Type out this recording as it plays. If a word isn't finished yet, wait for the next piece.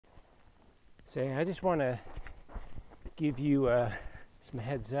Say, I just want to give you some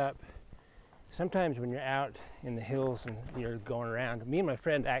heads up. Sometimes when you're out in the hills and you're going around, me and my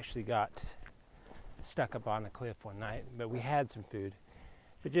friend actually got stuck up on a cliff one night, but we had some food.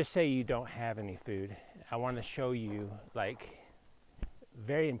 But just say you don't have any food. I want to show you, like,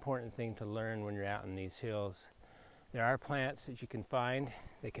 very important thing to learn when you're out in these hills. There are plants that you can find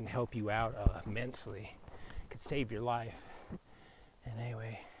that can help you out immensely. It could save your life. And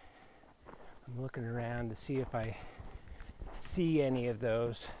anyway, I'm looking around to see if I see any of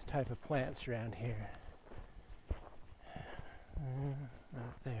those type of plants around here.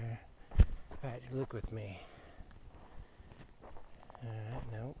 Not there. In fact, look with me.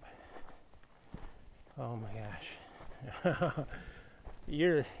 Nope. Oh my gosh.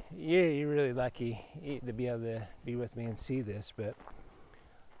 You're really lucky to be able to be with me and see this, but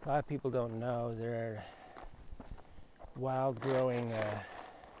a lot of people don't know there are wild growing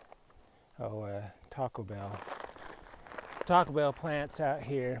Taco Bell plants out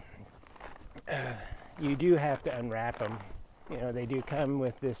here. You do have to unwrap them. You know, they do come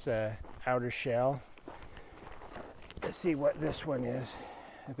with this outer shell. Let's see what this one is,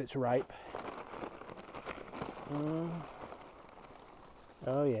 if it's ripe.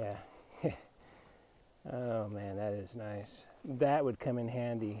 Oh yeah. Oh man, that is nice. That would come in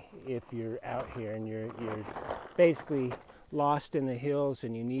handy if you're out here and you're basically lost in the hills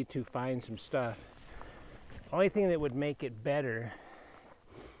and you need to find some stuff. Only thing that would make it better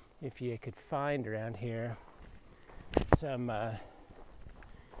if you could find around here some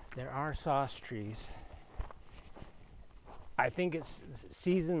there are sauce trees. I think it's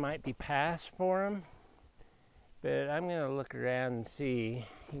season might be past for them, but I'm gonna look around and see.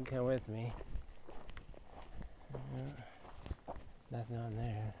 You can come with me. Nothing on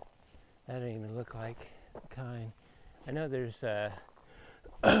there. That doesn't even look like the kind. I know there's I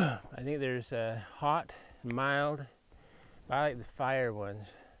think there's hot, mild. I like the fire ones.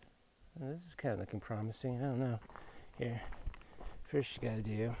 This is kind of looking promising. I don't know. Here, first you gotta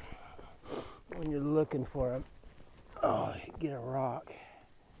do when you're looking for them. Oh, get a rock.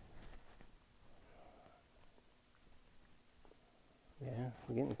 Yeah,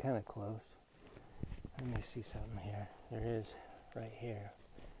 we're getting kind of close. Let me see something here. There is right here.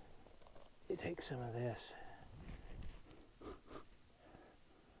 You take some of this.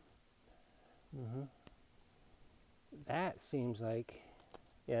 That seems like,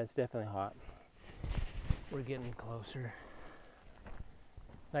 yeah, it's definitely hot. We're getting closer.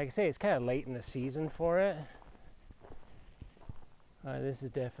 Like I say, it's kind of late in the season for it. This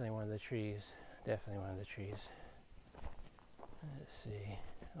is definitely one of the trees. Definitely one of the trees. Let's see.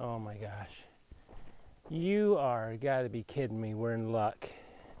 Oh my gosh. You are gotta be kidding me. We're in luck.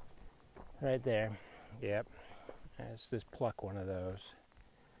 Right there. Yep. Let's just pluck one of those.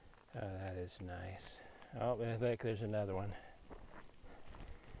 Oh, that is nice. Oh, look, there's another one.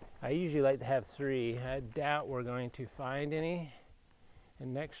 I usually like to have 3. I doubt we're going to find any.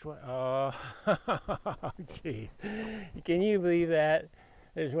 And next one, oh, geez. Can you believe that?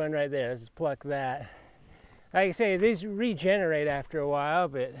 There's one right there. Let's just pluck that. Like I say, these regenerate after a while,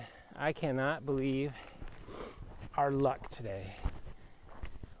 but I cannot believe our luck today.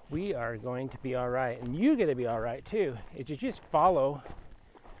 We are going to be all right, and you're going to be all right too. If you just follow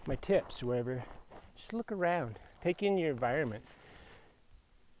my tips wherever, just look around, take in your environment.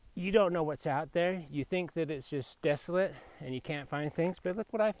 You don't know what's out there. You think that it's just desolate and you can't find things, but look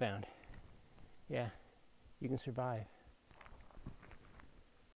what I found. Yeah, you can survive.